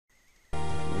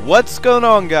What's going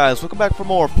on, guys? Welcome back for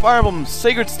more Fire Emblem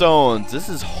Sacred Stones. This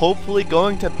is hopefully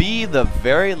going to be the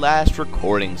very last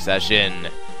recording session.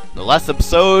 In the last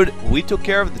episode, we took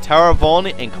care of the Tower of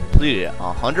Volney and completed it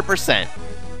 100%,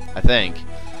 I think.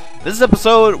 This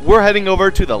episode, we're heading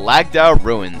over to the Lagdou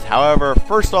ruins. However,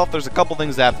 first off, there's a couple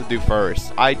things I have to do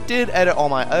first. I did edit all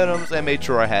my items and made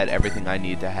sure I had everything I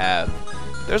need to have.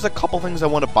 There's a couple things I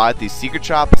want to buy at these secret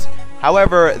shops.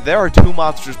 However, there are two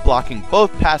monsters blocking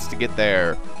both paths to get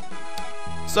there.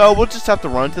 So we'll just have to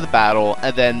run to the battle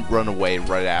and then run away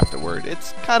right afterward.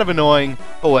 It's kind of annoying,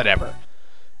 but whatever.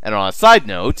 And on a side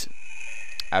note,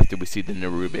 after we see the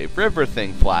Narube River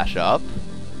thing flash up,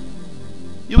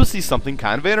 you will see something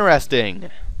kind of interesting.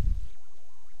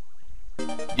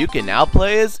 You can now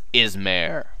play as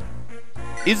Ismare.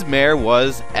 Ismare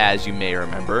was, as you may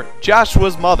remember,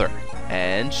 Joshua's mother,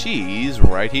 and she's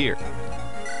right here.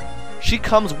 She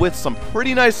comes with some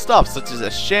pretty nice stuff, such as a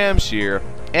Shamshir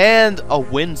and a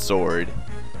wind sword.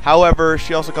 However,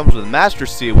 she also comes with a Master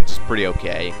Seal, which is pretty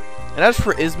okay. And as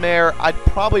for Ismare, I'd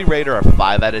probably rate her a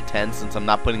 5 out of 10 since I'm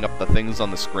not putting up the things on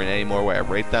the screen anymore where I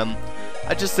rate them.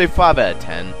 I'd just say 5 out of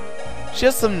 10. She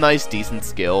has some nice, decent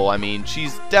skill. I mean,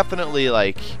 she's definitely,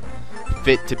 like,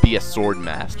 fit to be a sword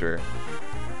master.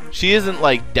 She isn't,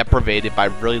 like, deprivated by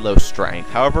really low strength.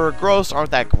 However, her growths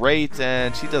aren't that great,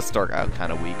 and she does start out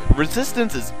kind of weak. Her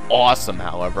resistance is awesome,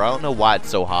 however. I don't know why it's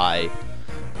so high.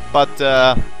 But,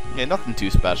 yeah, nothing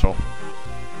too special.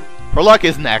 Her luck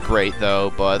isn't that great,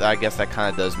 though, but I guess that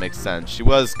kind of does make sense. She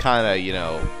was kind of, you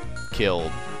know,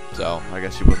 killed, so I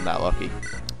guess she wasn't that lucky.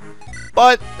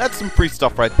 But that's some free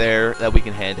stuff right there that we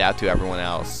can hand out to everyone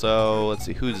else. So, let's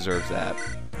see, who deserves that?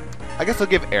 I guess I'll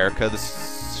give Erica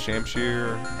this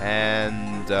Shamshir,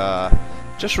 and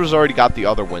Joshua's already got the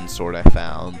other wind sword I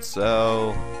found,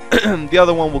 so the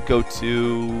other one will go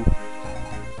to...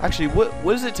 Actually, what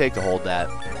does it take to hold that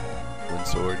wind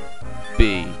sword?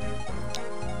 B.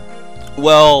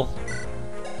 Well,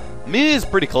 Mina is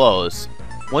pretty close.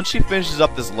 Once she finishes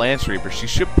up this Lance Reaper, she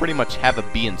should pretty much have a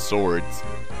B in swords.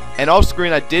 And off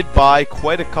screen, I did buy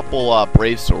quite a couple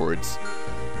Brave swords,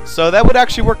 so that would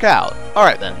actually work out.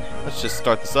 Alright then, let's just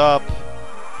start this up.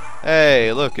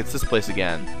 Hey, look, it's this place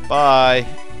again. Bye.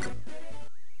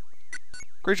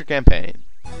 Creature campaign.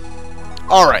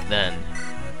 Alright then.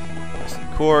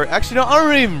 Core. Actually, no, I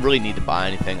don't even really need to buy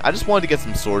anything. I just wanted to get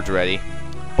some swords ready.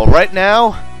 But right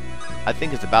now, I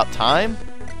think it's about time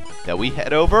that we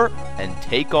head over and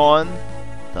take on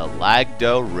the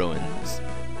Lagdou ruins.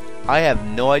 I have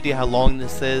no idea how long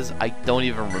this is. I don't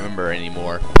even remember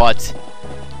anymore. But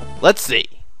let's see.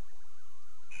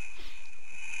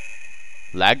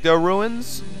 Lagdou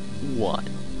ruins 1.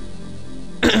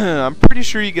 I'm pretty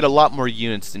sure you get a lot more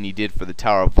units than you did for the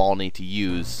Tower of Volney to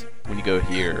use when you go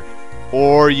here.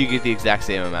 Or you get the exact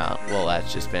same amount. Well,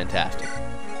 that's just fantastic.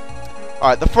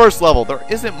 Alright, the first level, there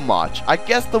isn't much. I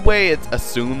guess the way it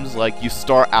assumes, like, you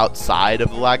start outside of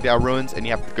the Lagdou ruins and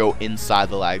you have to go inside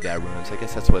the Lagdou ruins. I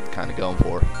guess that's what it's kind of going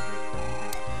for.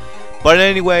 But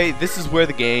anyway, this is where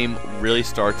the game really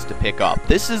starts to pick up.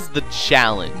 This is the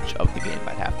challenge of the game,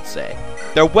 I'd have to say.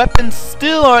 Their weapons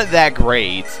still aren't that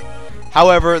great.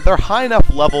 However, they're high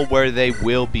enough level where they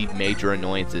will be major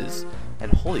annoyances.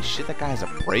 And holy shit, that guy has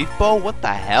a brave bow? What the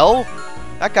hell?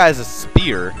 That guy has a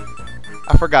spear.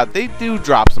 I forgot, they do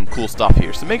drop some cool stuff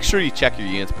here, so make sure you check your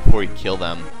units before you kill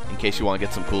them, in case you want to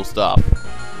get some cool stuff.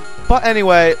 But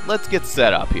anyway, let's get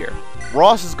set up here.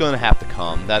 Ross is going to have to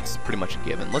come, that's pretty much a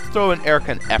given. Let's throw in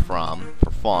Erica and Ephraim for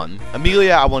fun.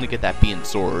 Amelia, I want to get that B in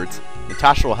swords.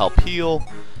 Natasha will help heal.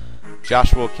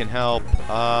 Joshua can help.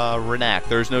 Renak,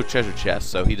 there's no treasure chest,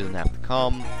 so he doesn't have to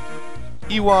come.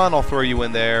 Ewan, I'll throw you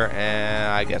in there,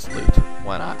 and I guess loot.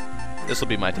 Why not? This will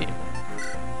be my team.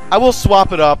 I will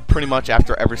swap it up pretty much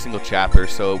after every single chapter,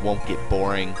 so it won't get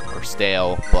boring or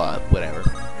stale, but whatever.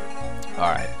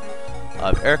 Alright.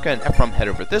 Erica and Ephraim head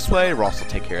over this way. Ross will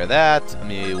take care of that.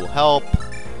 Amelia will help.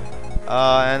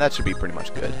 And that should be pretty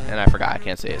much good. And I forgot, I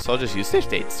can't say it, so I'll just use save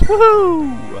states.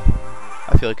 Woohoo!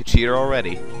 I feel like a cheater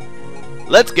already.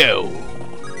 Let's go!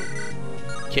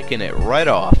 Kicking it right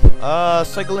off.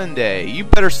 Cyclinde, you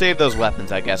better save those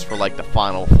weapons, I guess, for like the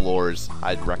final floors,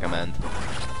 I'd recommend.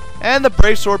 And the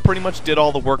Brave Sword pretty much did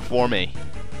all the work for me.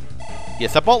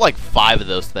 Yes, I bought like 5 of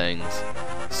those things.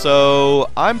 So,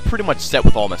 I'm pretty much set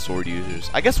with all my sword users.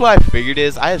 I guess what I figured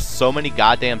is, I have so many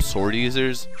goddamn sword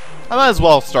users, I might as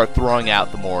well start throwing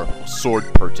out the more sword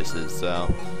purchases,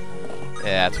 so...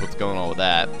 yeah, that's what's going on with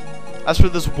that. As for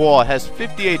this wall, it has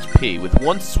 50 HP. With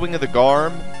one swing of the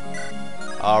Garm,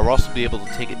 Ross will be able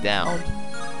to take it down.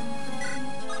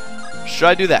 Should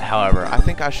I do that, however? I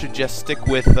think I should just stick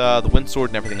with the wind sword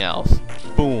and everything else.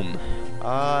 Boom.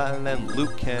 And then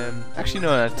Luke can... Actually,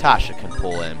 no, Natasha can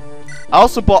pull in. I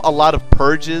also bought a lot of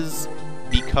purges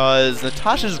because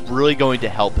Natasha's really going to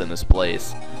help in this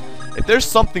place. If there's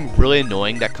something really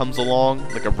annoying that comes along,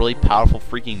 like a really powerful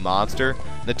freaking monster,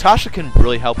 Natasha can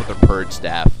really help with her purge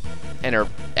staff and her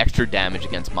extra damage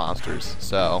against monsters.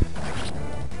 So,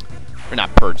 or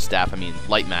not purge staff, I mean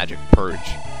light magic purge.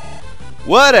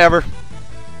 Whatever.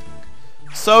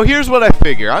 So here's what I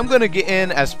figure. I'm gonna get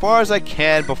in as far as I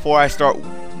can before I start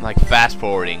like fast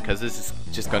forwarding, because this is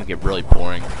just gonna get really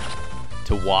boring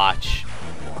to watch.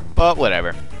 But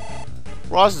whatever.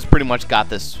 Ross has pretty much got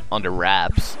this under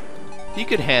wraps. He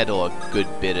could handle a good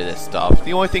bit of this stuff.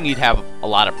 The only thing he'd have a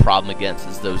lot of problem against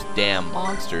is those damn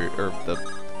monsters, or not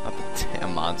the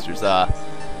damn monsters, the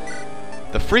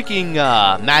freaking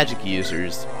magic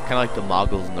users, kind of like the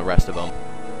Moggles and the rest of them.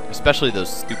 Especially those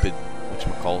stupid,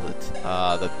 whatchamacallit,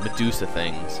 the Medusa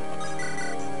things.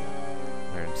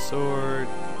 Iron Sword.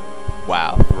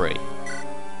 Wow, 3.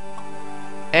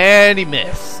 And he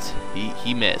missed.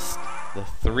 He missed. The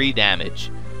 3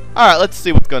 damage. Alright, let's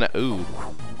see what's gonna... Ooh.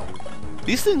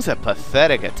 These things have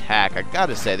pathetic attack, I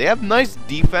gotta say. They have nice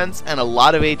defense and a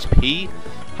lot of HP.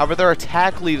 However, their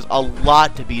attack leaves a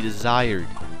lot to be desired.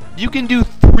 You can do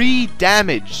 3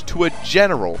 damage to a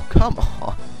general. Come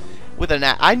on. With an...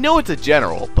 I know it's a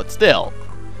general, but still.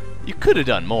 You could have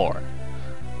done more.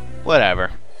 Whatever.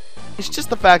 It's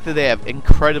just the fact that they have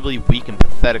incredibly weak and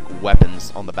pathetic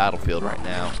weapons on the battlefield right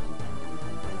now.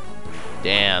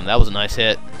 Damn, that was a nice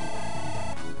hit.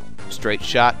 Straight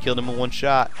shot, killed him in 1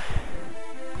 shot.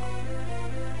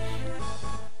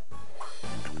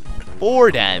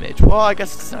 4 damage. Well, I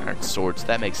guess it's Iron Sword, so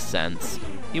that makes sense.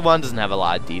 E1 doesn't have a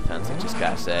lot of defense, I just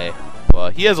gotta say.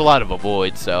 Well, he has a lot of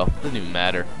avoid, so it doesn't even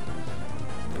matter.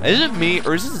 Is it me,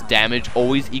 or is his damage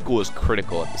always equal as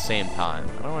critical at the same time?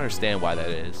 I don't understand why that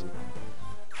is.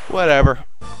 Whatever.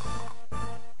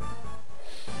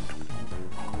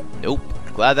 Nope.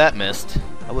 Glad that missed.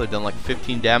 I would have done like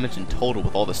 15 damage in total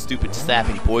with all the stupid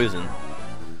sappy poison.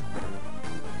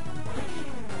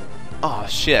 Oh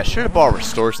shit, I should have bought a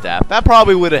Restore Staff. That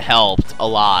probably would have helped a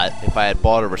lot if I had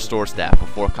bought a Restore Staff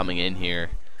before coming in here.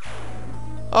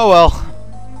 Oh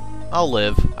well. I'll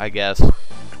live, I guess.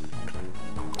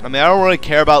 I mean, I don't really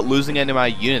care about losing any of my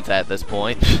units at this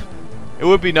point. It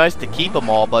would be nice to keep them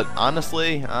all, but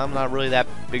honestly, I'm not really that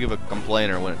big of a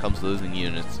complainer when it comes to losing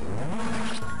units.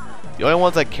 The only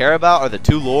ones I care about are the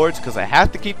 2 lords, because I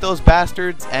have to keep those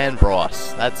bastards, and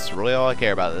Ross. That's really all I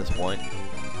care about at this point.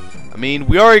 I mean,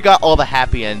 we already got all the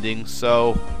happy endings,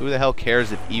 so who the hell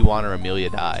cares if Ewan or Amelia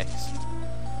dies?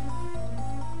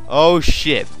 Oh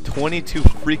shit, 22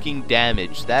 freaking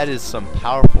damage. That is some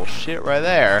powerful shit right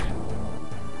there.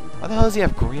 Why the hell does he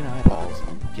have green eyeballs? I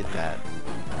don't get that.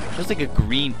 It looks like a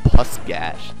green pus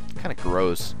gash. Kind of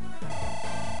gross.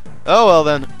 Oh well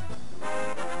then.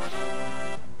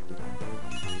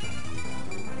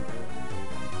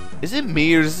 Is it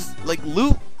me, or is this, like,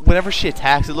 Luke, whenever she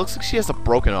attacks, it looks like she has a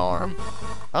broken arm.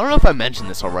 I don't know if I mentioned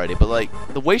this already, but, like,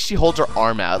 the way she holds her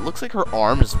arm out, it looks like her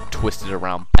arm is twisted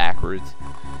around backwards.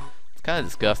 It's kind of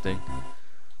disgusting.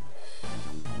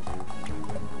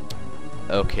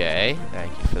 Okay,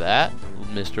 thank you for that,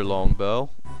 Mr. Longbow.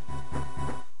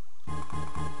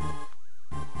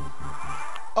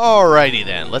 Alrighty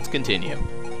then, let's continue.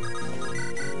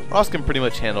 Ross can pretty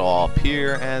much handle all up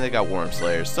here, and they got Worm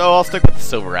Slayers, so I'll stick with the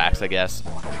Silver Axe, I guess.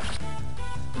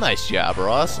 Nice job,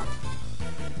 Ross.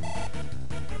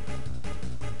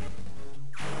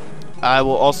 I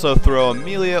will also throw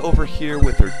Amelia over here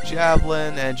with her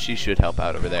Javelin, and she should help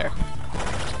out over there.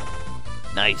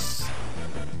 Nice.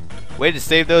 Way to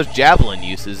save those Javelin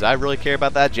uses. I really care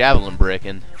about that Javelin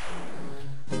bricking.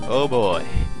 Oh boy.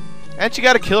 And she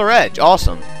got a Killer Edge.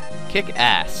 Awesome. Kick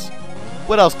ass.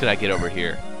 What else could I get over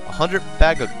here? 100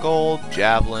 bag of gold,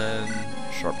 Javelin,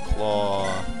 Sharp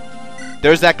Claw.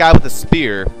 There's that guy with the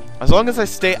spear. As long as I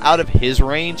stay out of his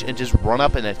range and just run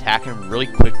up and attack him really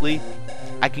quickly,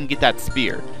 I can get that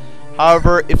spear.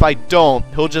 However, if I don't,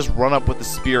 he'll just run up with the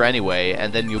spear anyway,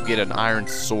 and then you'll get an iron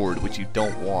sword, which you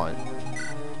don't want.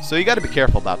 So you gotta be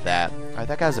careful about that. Alright,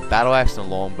 that guy's a battle axe and a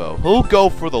longbow. He'll go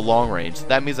for the long range, so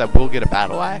that means I will get a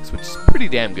battle axe, which is pretty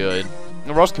damn good.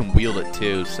 And Ross can wield it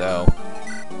too, so.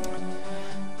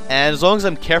 And as long as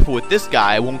I'm careful with this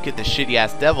guy, I won't get the shitty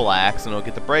ass devil axe and I'll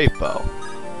get the brave bow.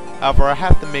 However, I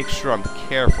have to make sure I'm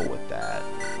careful with that.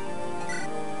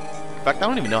 In fact, I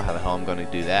don't even know how the hell I'm going to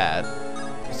do that.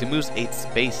 Because he moves 8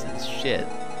 spaces. Shit.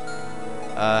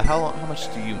 How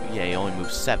much do you... Yeah, he only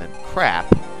moves 7.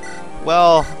 Crap.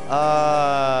 Well,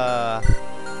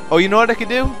 oh, you know what I could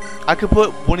do? I could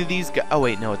put one of these guys... Oh,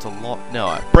 wait, no, it's a long...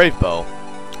 No, Brave Bow.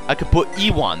 I could put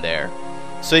Ewan there.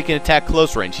 so he can attack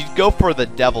close range. He'd go for the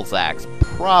Devil's Axe,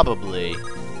 probably,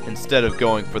 instead of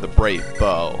going for the Brave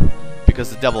Bow, because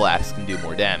the Devil Axe can do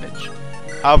more damage.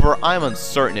 However, I'm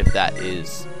uncertain if that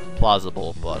is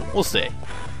plausible, but we'll see.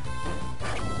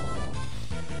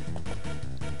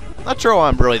 Not sure why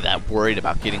I'm really that worried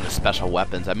about getting the special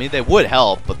weapons. I mean, they would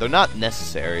help, but they're not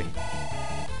necessary.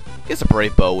 I guess a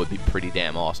Brave Bow would be pretty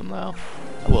damn awesome, though.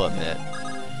 I will admit.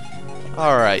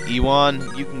 Alright,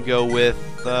 Ewan, you can go with,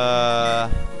 I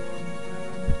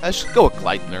should go with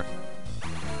Gleitner.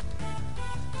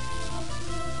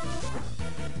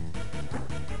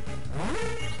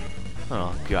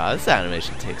 Oh god, this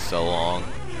animation takes so long.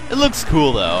 It looks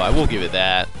cool, though. I will give it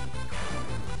that.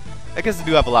 I guess I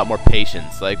do have a lot more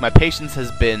patience. Like, my patience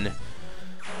has been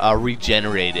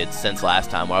regenerated since last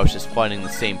time, where I was just fighting the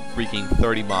same freaking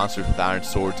 30 monsters with iron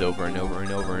swords over and over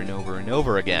and over and over and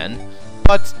over again.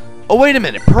 But, oh wait a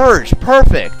minute, Purge!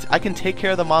 Perfect! I can take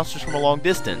care of the monsters from a long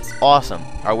distance. Awesome.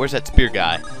 Alright, where's that spear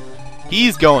guy?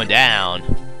 He's going down.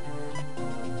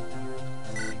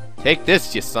 Take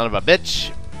this, you son of a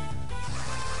bitch.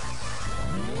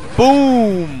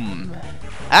 Boom!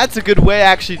 That's a good way,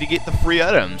 actually, to get the free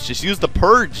items. Just use the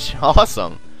Purge.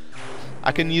 Awesome.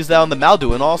 I can use that on the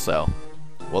Malduin also.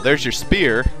 Well, there's your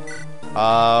spear.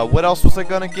 What else was I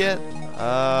gonna get?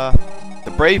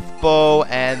 The Brave Bow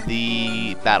and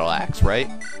the Battle Axe, right?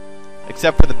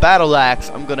 Except for the Battle Axe,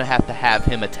 I'm gonna have to have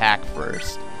him attack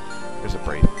first. There's a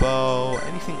Brave Bow.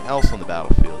 Anything else on the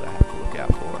battlefield I have to look out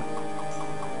for?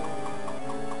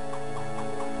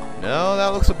 No, that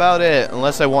looks about it.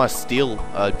 Unless I want a steel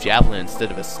javelin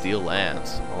instead of a steel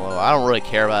lance. Although I don't really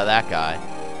care about that guy.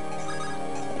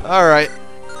 Alright.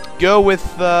 Go with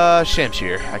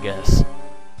Shamshir, I guess.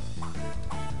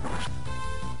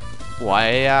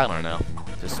 Why? I don't know.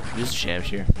 Just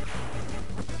Shamshir.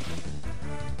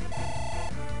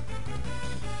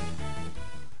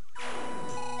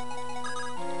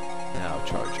 Now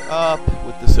charge up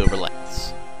with the silver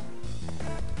lance.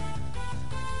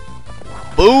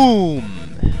 Boom!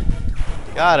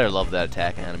 God, I love that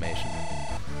attack animation.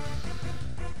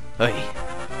 Hey.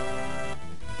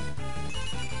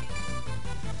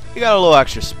 He got a little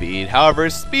extra speed. However,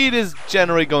 his speed is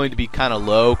generally going to be kind of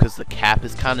low because the cap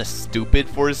is kind of stupid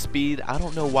for his speed. I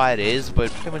don't know why it is, but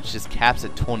it pretty much just caps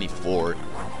at 24.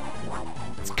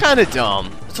 It's kind of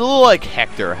dumb. It's a little like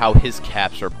Hector, how his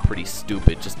caps are pretty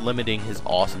stupid, just limiting his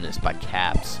awesomeness by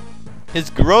caps. His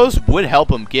growth would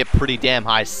help him get pretty damn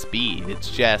high speed. It's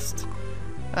just,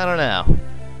 I don't know.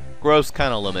 Growth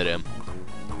kind of limit him.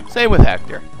 Same with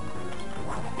Hector.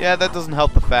 Yeah, that doesn't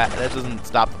help the fact. That doesn't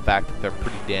stop the fact that they're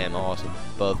pretty damn awesome,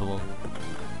 both of them.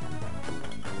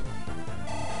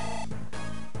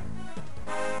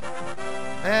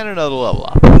 And another level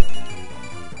up.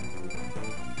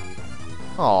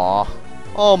 Aww,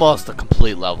 almost a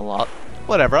complete level up.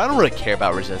 Whatever. I don't really care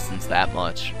about resistance that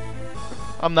much.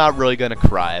 I'm not really gonna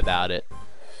cry about it.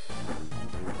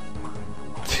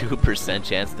 2%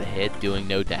 chance to hit, doing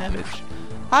no damage.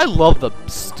 I love the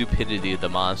stupidity of the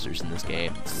monsters in this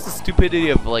game. It's the stupidity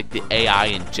of, like, the AI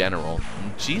in general.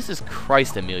 And Jesus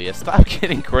Christ, Amelia, stop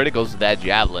getting criticals with that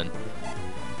javelin.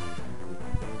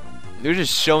 They're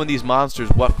just showing these monsters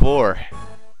what for.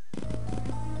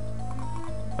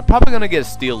 I'm probably gonna get a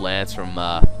steel lance from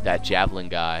that javelin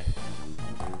guy.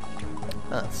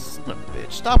 Oh, son of a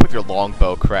bitch. Stop with your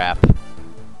longbow crap.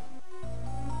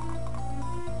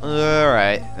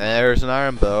 Alright, there's an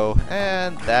iron bow,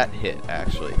 and that hit,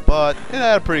 actually. But it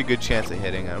had a pretty good chance of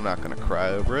hitting. I'm not going to cry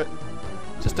over it.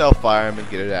 Just Hellfire him and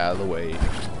get it out of the way.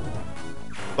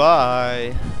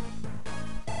 Bye!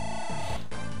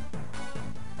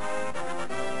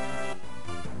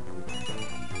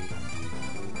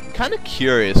 Kind of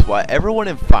curious why everyone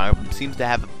in Fire Emblem seems to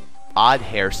have an odd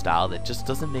hairstyle that just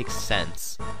doesn't make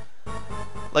sense.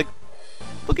 Like,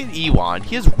 look at Ewan.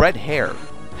 He has red hair.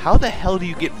 How the hell do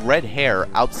you get red hair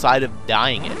outside of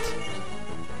dyeing it?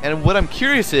 And what I'm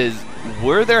curious is,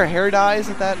 were there hair dyes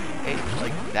at that,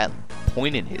 like, that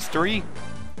point in history?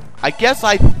 I guess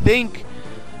I'm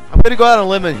gonna go out on a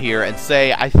limb here and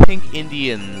say I think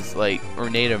Indians, like, or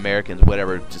Native Americans,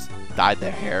 whatever, just dyed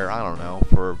their hair, I don't know,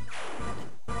 for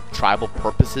tribal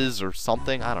purposes or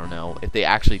something. I don't know if they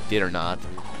actually did or not.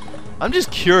 I'm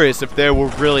just curious if there were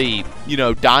really, you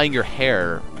know, dyeing your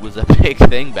hair was a big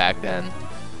thing back then.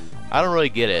 I don't really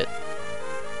get it.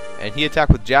 And he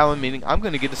attacked with javelin, meaning I'm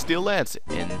going to get a steel lance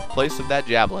in place of that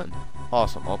javelin.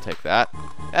 Awesome, I'll take that.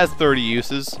 It has 30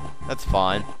 uses. That's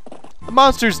fine. The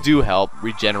monsters do help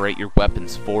regenerate your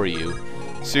weapons for you,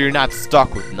 so you're not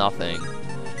stuck with nothing.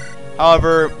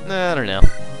 However, I don't know.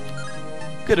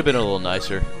 Could have been a little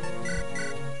nicer.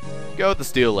 Go with the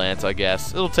Steel Lance, I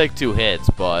guess. It'll take 2 hits,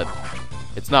 but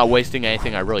it's not wasting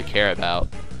anything I really care about.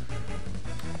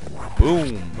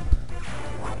 Boom.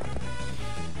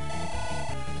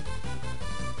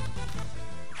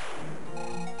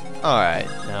 Alright,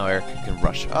 now Erica can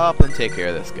rush up and take care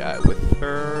of this guy with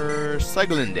her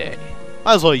Siglinde.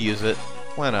 Might as well use it.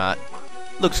 Why not?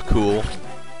 Looks cool.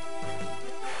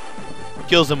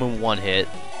 Kills him in 1 hit.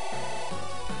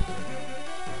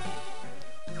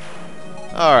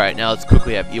 Alright, now let's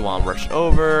quickly have Ewan rush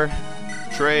over.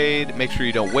 Trade. Make sure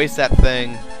you don't waste that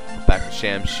thing. Back to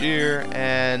Shamshir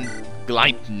and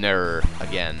Gleitner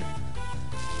again.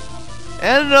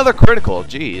 And another critical.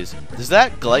 Jeez. Does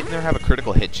that Gleitner have a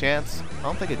critical hit chance? I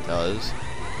don't think it does.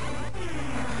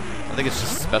 I think it's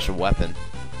just a special weapon.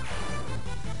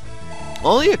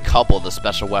 Only a couple of the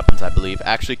special weapons, I believe,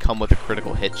 actually come with a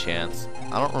critical hit chance.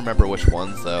 I don't remember which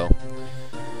ones, though.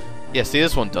 Yeah, see,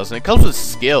 this one doesn't. It comes with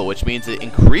skill, which means it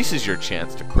increases your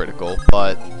chance to critical,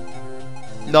 but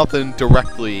nothing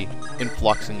directly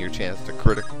influxing your chance to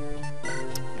critical,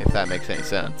 if that makes any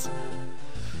sense.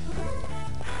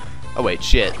 Oh, wait,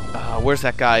 shit. Where's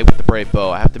that guy with the brave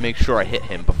bow? I have to make sure I hit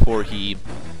him before he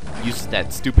uses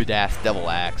that stupid-ass devil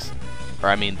axe. Or,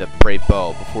 I mean, the brave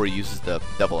bow, before he uses the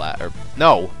devil axe. Or,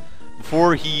 no!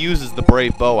 Before he uses the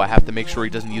brave bow, I have to make sure he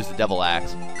doesn't use the devil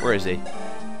axe. Where is he?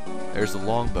 There's the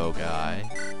longbow guy.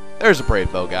 There's a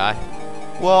brave bow guy.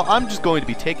 Well, I'm just going to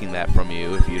be taking that from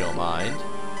you, if you don't mind.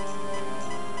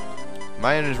 Am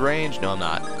I in his range? No, I'm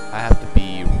not. I have to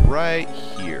be right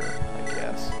here, I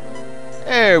guess.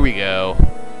 There we go.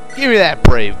 Give me that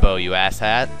brave bow, you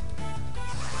asshat.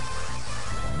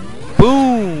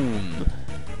 Boom!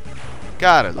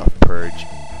 God, I love Purge.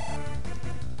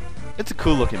 It's a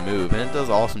cool looking move, and it does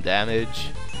awesome damage.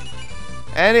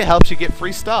 And it helps you get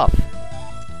free stuff.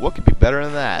 What could be better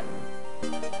than that?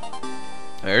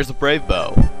 There's the brave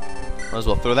bow. Might as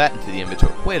well throw that into the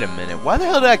inventory. Wait a minute. Why the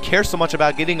hell did I care so much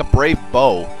about getting a brave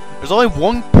bow? There's only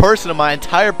one person in my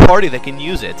entire party that can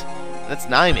use it. That's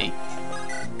Naimi.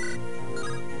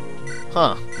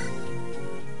 Huh.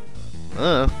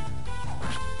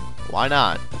 Why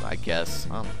not? I guess.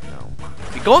 I don't know.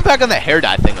 Going back on the hair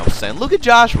dye thing I was saying. Look at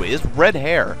Joshua. He has red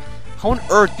hair. How on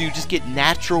earth do you just get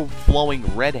natural flowing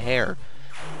red hair?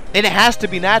 And it has to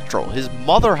be natural. His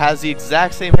mother has the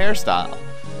exact same hairstyle.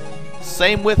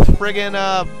 Same with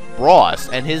friggin' Ross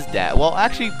and his dad. Well,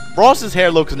 actually, Ross's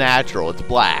hair looks natural. It's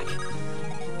black.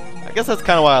 I guess that's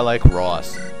kind of why I like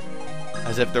Ross.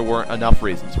 As if there weren't enough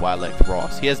reasons why I liked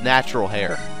Ross. He has natural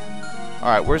hair.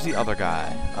 Alright, where's the other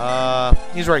guy?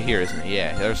 He's right here, isn't he?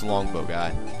 Yeah, there's the longbow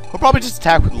guy. We'll probably just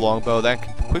attack with the longbow, then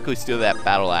quickly steal that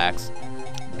battle axe.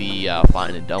 Be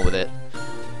fine and done with it.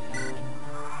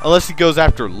 Unless he goes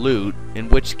after loot, in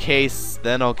which case,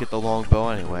 then I'll get the longbow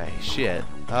anyway. Shit.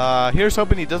 Here's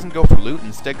hoping he doesn't go for loot, and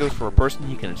instead goes for a person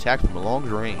he can attack from a long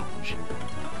range.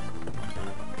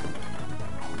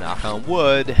 Knock on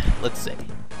wood. Let's see.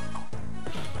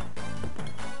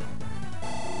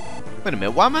 Wait a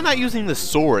minute, why am I not using the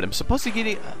sword? I'm supposed to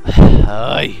get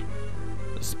I'm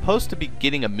supposed to be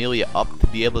getting Amelia up to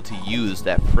be able to use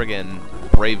that friggin'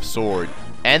 brave sword.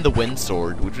 And the wind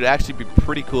sword, which would actually be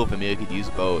pretty cool if Amelia could use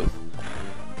both.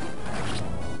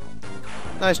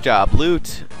 Nice job,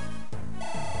 loot.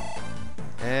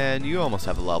 And you almost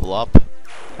have a level up.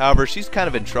 However, she's kind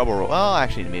of in trouble. Well,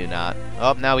 actually, maybe not.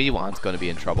 Oh, now Ewan's going to be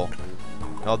in trouble.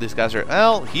 All these guys are...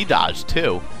 Well, he dodged,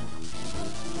 too.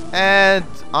 And,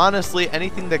 honestly,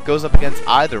 anything that goes up against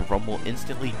either of them will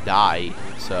instantly die.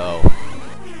 So...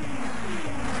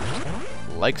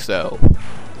 Like so.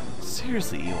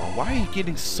 Seriously, Ewan, why are you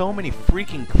getting so many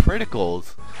freaking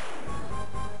criticals?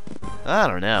 I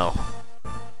don't know.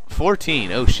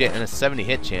 14, oh shit, and a 70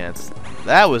 hit chance.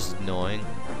 That was annoying.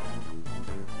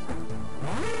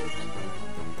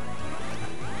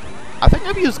 I think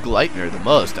I've used Gleitner the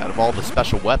most out of all the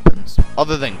special weapons,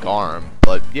 other than Garm.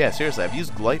 But yeah, seriously, I've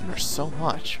used Gleitner so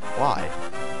much. Why?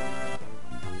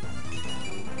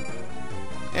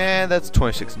 And that's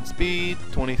 26 in speed,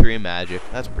 23 in magic.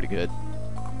 That's pretty good.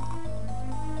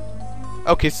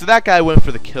 Okay, so that guy went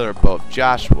for the killer bow of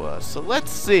Joshua. So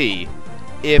let's see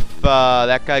if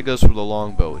that guy goes for the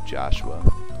longbow with Joshua.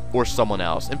 Or someone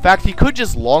else. In fact, he could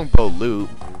just longbow Loot.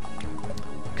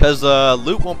 Because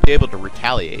Loot won't be able to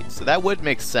retaliate. So that would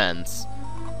make sense.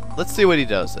 Let's see what he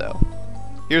does, though.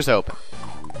 Here's hoping.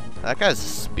 That guy's a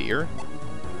spear?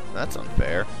 That's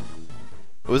unfair.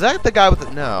 Was that the guy with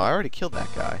the... No, I already killed that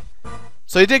guy.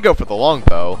 So he did go for the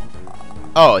longbow.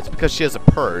 Oh, it's because she has a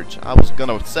purge. I was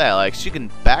gonna say, like, she can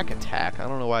back attack. I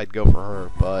don't know why I'd go for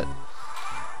her, but...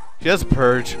 She has a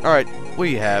purge. Alright, what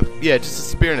do you have? Yeah, just a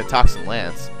spear and a toxin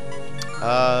lance.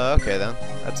 Okay then.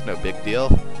 That's no big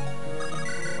deal.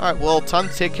 Alright, well, time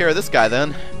to take care of this guy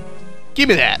then. Give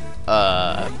me that!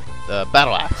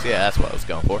 Battle axe. Yeah, that's what I was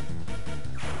going for.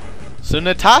 So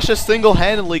Natasha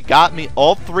single-handedly got me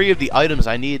all 3 of the items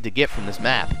I needed to get from this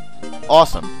map.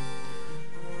 Awesome.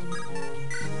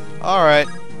 Alright.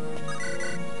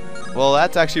 Well,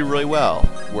 that's actually really well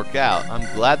worked out.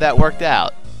 I'm glad that worked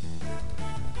out.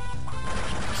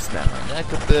 Snap my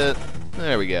neck a bit.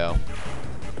 There we go.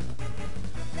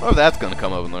 What if that's going to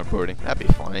come up in the recording? That'd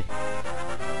be funny.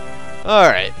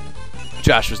 Alright.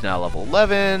 Josh was now level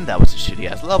 11. That was a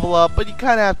shitty-ass level up, but you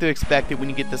kind of have to expect it when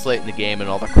you get this late in the game and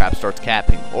all the crap starts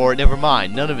capping. Or, never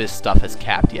mind, none of his stuff has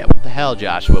capped yet. What the hell,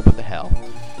 Joshua? What the hell?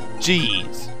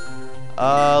 Jeez.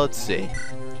 Let's see.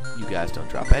 You guys don't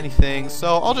drop anything,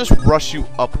 so I'll just rush you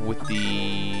up with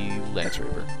the Lance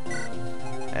Reaver.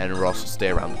 And Ross will stay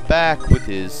around the back with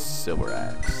his Silver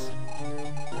Axe.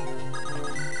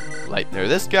 Gleipnir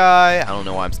this guy. I don't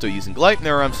know why I'm still using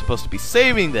Gleipnir. I'm supposed to be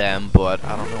saving them, but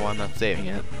I don't know why I'm not saving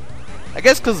it. I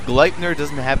guess because Gleipnir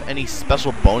doesn't have any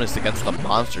special bonus against the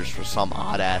monsters for some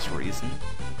odd-ass reason.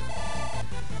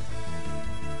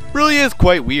 Really is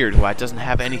quite weird why it doesn't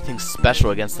have anything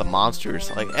special against the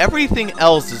monsters. Like, everything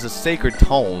else is a Sacred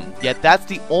Tome, yet that's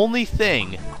the only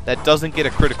thing that doesn't get a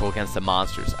critical against the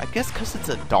monsters. I guess because it's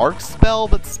a dark spell,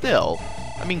 but still.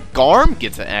 I mean, Garm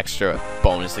gets an extra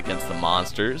bonus against the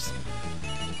monsters.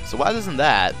 So why doesn't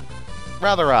that?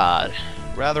 Rather odd.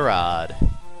 Rather odd.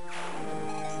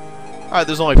 Alright,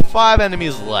 there's only 5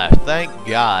 enemies left. Thank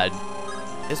God.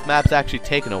 This map's actually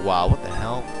taking a while. What the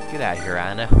hell? Get out of here,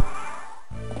 Anna.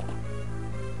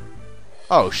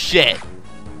 Oh, shit.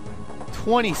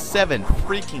 27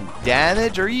 freaking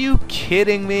damage? Are you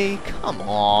kidding me? Come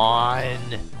on.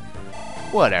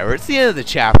 Whatever. It's the end of the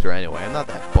chapter anyway. I'm not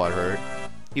that butthurt.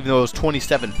 Even though it was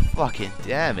 27 fucking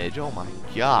damage. Oh my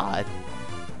god.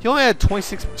 He only had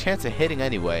 26 chance of hitting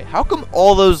anyway. How come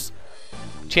all those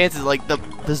chances, like the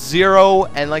 0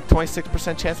 and like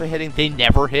 26% chance of hitting, they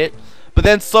never hit? But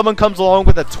then someone comes along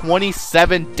with a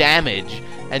 27 damage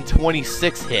and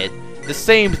 26 hit. The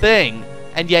same thing.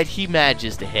 And yet he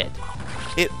manages to hit.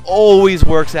 It always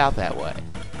works out that way.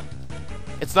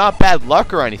 It's not bad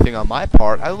luck or anything on my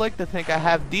part. I like to think I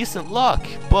have decent luck,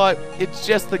 but it's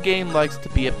just the game likes to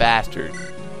be a bastard.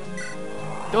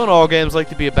 Don't all games like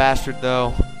to be a bastard,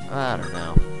 though? I don't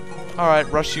know. Alright,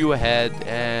 rush you ahead,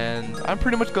 and I'm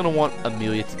pretty much going to want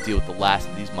Amelia to deal with the last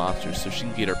of these monsters so she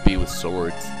can get her B with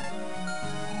swords.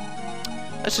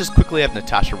 Let's just quickly have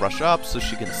Natasha rush up so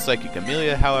she can Psychic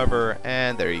Amelia, however,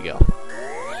 and there you go.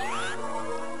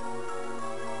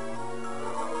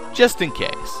 Just in case.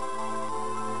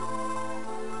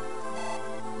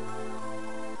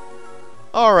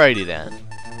 Alrighty then.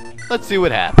 Let's see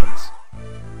what happens.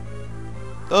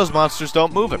 Those monsters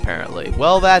don't move apparently.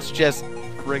 Well, that's just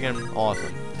friggin'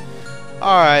 awesome.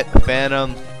 Alright,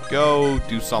 Phantom, go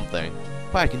do something.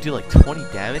 Wow, I can do like 20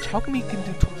 damage? How come he can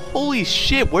do... Holy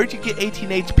shit, where'd you get 18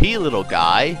 HP, little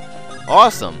guy?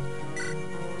 Awesome.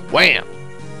 Wham!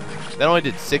 That only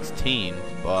did 16,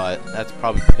 but that's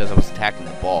probably because I was attacking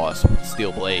the boss with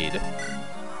Steel Blade.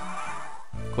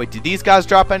 Wait, did these guys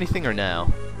drop anything or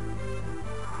no?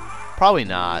 Probably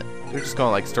not. They're just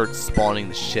gonna like start spawning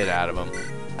the shit out of them.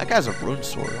 That guy's a rune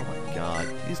sword. Oh my god.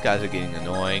 These guys are getting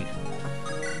annoying.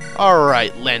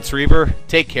 Alright, Lance Reaver.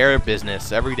 Take care of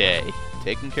business every day.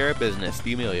 Taking care of business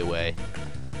the Amelia way.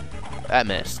 That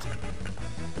missed.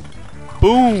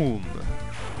 Boom!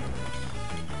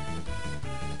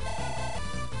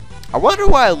 I wonder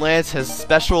why Lance has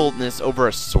specialness over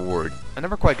a sword. I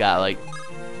never quite got it. Like,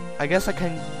 I guess I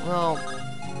can, well...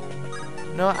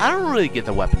 No, I don't really get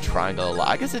the weapon triangle a lot.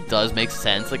 I guess it does make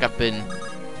sense. Like, I've been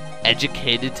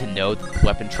educated to know that the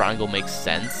weapon triangle makes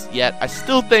sense. Yet, I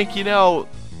still think, you know,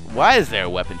 why is there a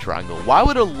weapon triangle? Why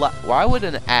would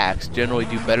an axe generally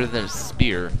do better than a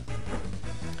spear?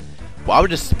 Why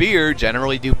would a spear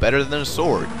generally do better than a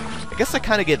sword? I guess I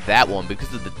kind of get that one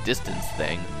because of the distance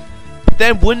thing. But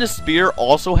then, wouldn't a spear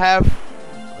also have,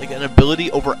 like, an ability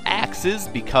over axes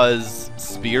because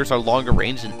spears are longer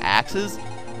range than axes?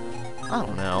 I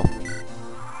don't know.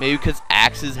 Maybe because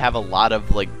axes have a lot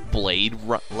of, like, blade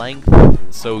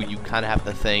length, so you kind of have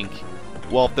to think,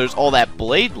 well, if there's all that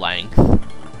blade length,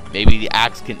 maybe the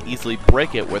axe can easily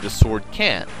break it where the sword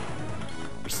can't,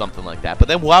 or something like that. But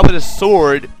then why would a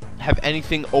sword have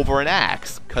anything over an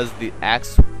axe? Because the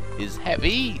axe is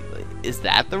heavy? Is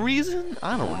that the reason?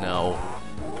 I don't know.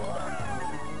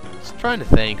 Just trying to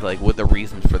think, like, what the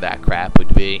reasons for that crap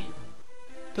would be.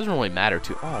 Doesn't really matter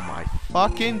to... Oh my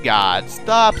fucking god.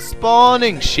 Stop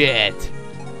spawning shit.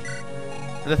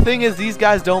 And the thing is, these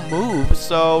guys don't move,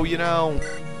 so, you know...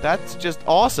 That's just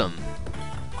awesome.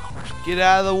 Get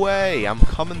out of the way. I'm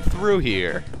coming through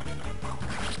here.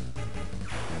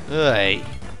 Hey.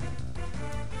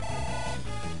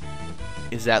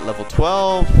 Is that level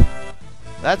 12?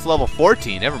 That's level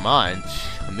 14. Never mind.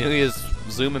 Amelia's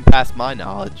zooming past my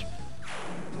knowledge.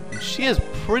 And she has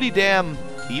pretty damn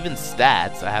even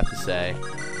stats, I have to say.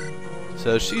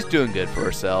 So she's doing good for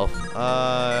herself.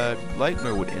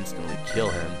 Lightmare would instantly kill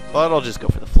him, but I'll just go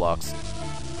for the Flux.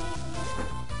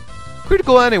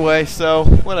 Critical anyway, so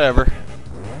whatever.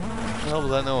 What the hell was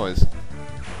that noise?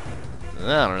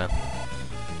 I don't know.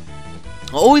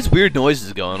 Always weird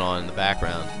noises going on in the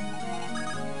background.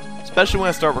 Especially when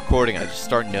I start recording, I just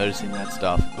start noticing that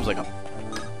stuff. It was like a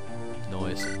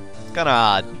noise. It's kind of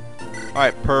odd.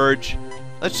 Alright, Purge.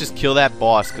 Let's just kill that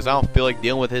boss, because I don't feel like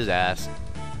dealing with his ass.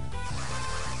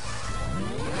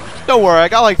 Don't worry, I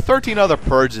got like 13 other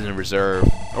Purges in reserve.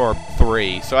 Or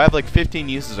 3. So I have like 15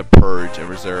 uses of Purge in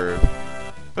reserve.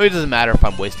 Really doesn't matter if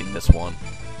I'm wasting this one.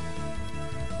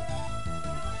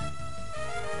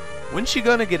 When's she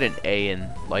gonna get an A in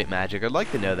Light Magic? I'd like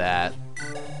to know that.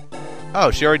 Oh,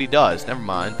 she already does. Never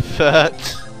mind.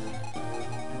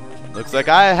 Looks like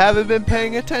I haven't been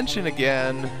paying attention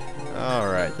again.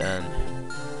 Alright then.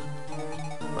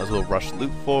 Might as well rush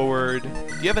loop forward. Do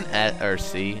you have an A or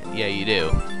C? Yeah, you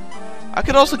do. I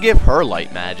could also give her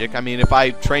Light Magic. I mean, if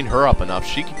I trained her up enough,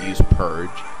 she could use Purge.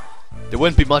 There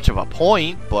wouldn't be much of a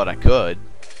point, but I could.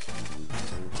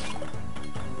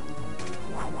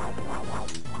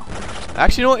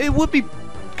 Actually, you know what? It would be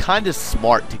kind of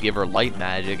smart to give her Light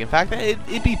Magic. In fact,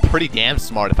 it'd be pretty damn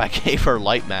smart if I gave her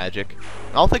Light Magic.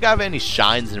 I don't think I have any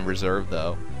Shines in reserve,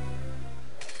 though.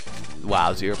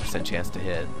 Wow, 0% chance to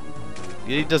hit.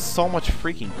 He does so much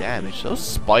freaking damage. Those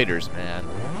spiders, man.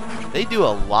 They do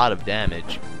a lot of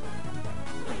damage.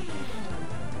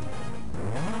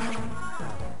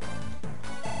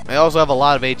 They also have a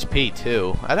lot of HP,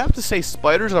 too. I'd have to say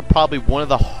spiders are probably one of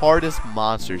the hardest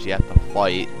monsters you have to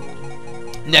fight.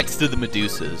 Next to the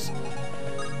Medusas.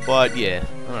 But, yeah,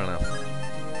 I don't know.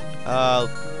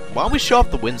 Why don't we show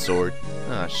off the Wind Sword?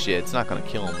 Oh, shit, it's not gonna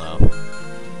kill him, though.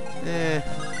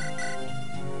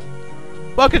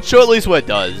 Well, I can show at least what it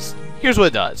does. Here's what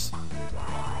it does.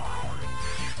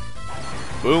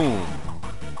 Boom.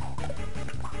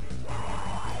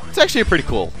 It's actually a pretty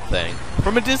cool thing.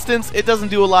 From a distance, it doesn't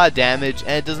do a lot of damage,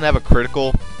 and it doesn't have a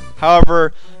critical.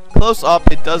 However, close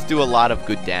up, it does do a lot of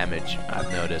good damage,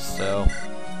 I've noticed, so...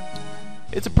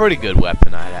 It's a pretty good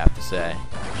weapon, I'd have to say.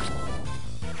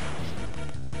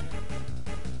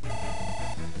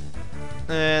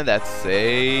 And that's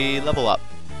a level up.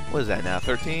 What is that now,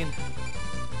 13?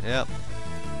 Yep.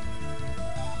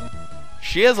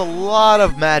 She has a lot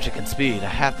of magic and speed, I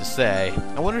have to say.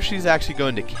 I wonder if she's actually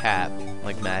going to cap,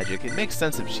 like, magic. It makes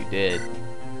sense if she did.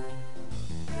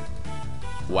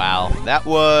 Wow, that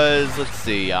was, let's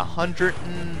see,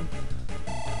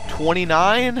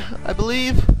 129, I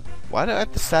believe? Why do I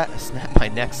have to snap my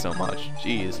neck so much?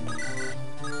 Jeez.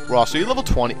 Ross, are you level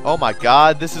 20? Oh my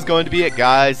god, this is going to be it,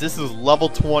 guys. This is level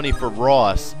 20 for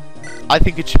Ross. I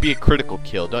think it should be a critical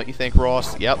kill, don't you think,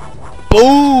 Ross? Yep.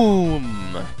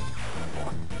 Boom!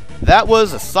 That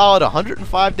was a solid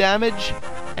 105 damage,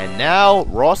 and now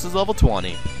Ross is level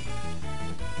 20.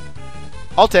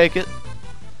 I'll take it.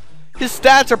 His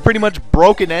stats are pretty much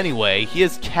broken anyway. He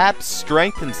has cap,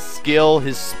 strength, and skill.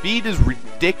 His speed is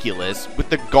ridiculous. With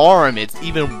the Garum, it's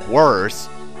even worse.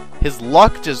 His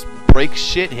luck just breaks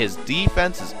shit. His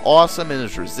defense is awesome, and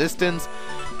his resistance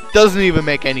doesn't even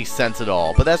make any sense at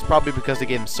all. But that's probably because they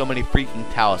gave him so many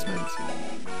freaking talismans.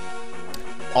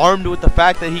 Armed with the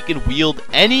fact that he can wield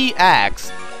any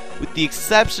axe, with the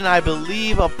exception, I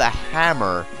believe, of the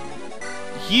hammer,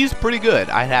 he's pretty good,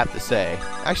 I'd have to say.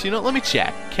 Actually, you know, let me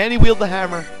check. Can he wield the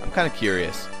hammer? I'm kind of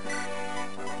curious.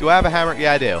 Do I have a hammer?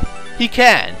 Yeah, I do. He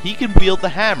can. He can wield the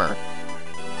hammer.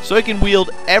 So he can wield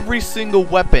every single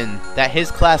weapon that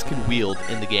his class can wield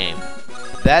in the game.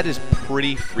 That is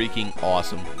pretty freaking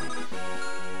awesome.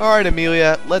 Alright,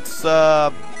 Amelia, let's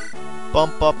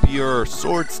bump up your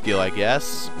sword skill, I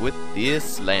guess, with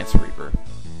this Lance Reaper.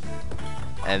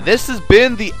 And this has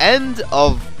been the end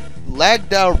of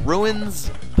Lagdou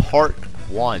Ruins Part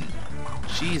 1.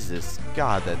 Jesus,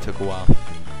 God, that took a while.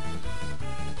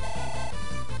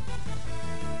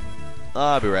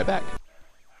 I'll be right back.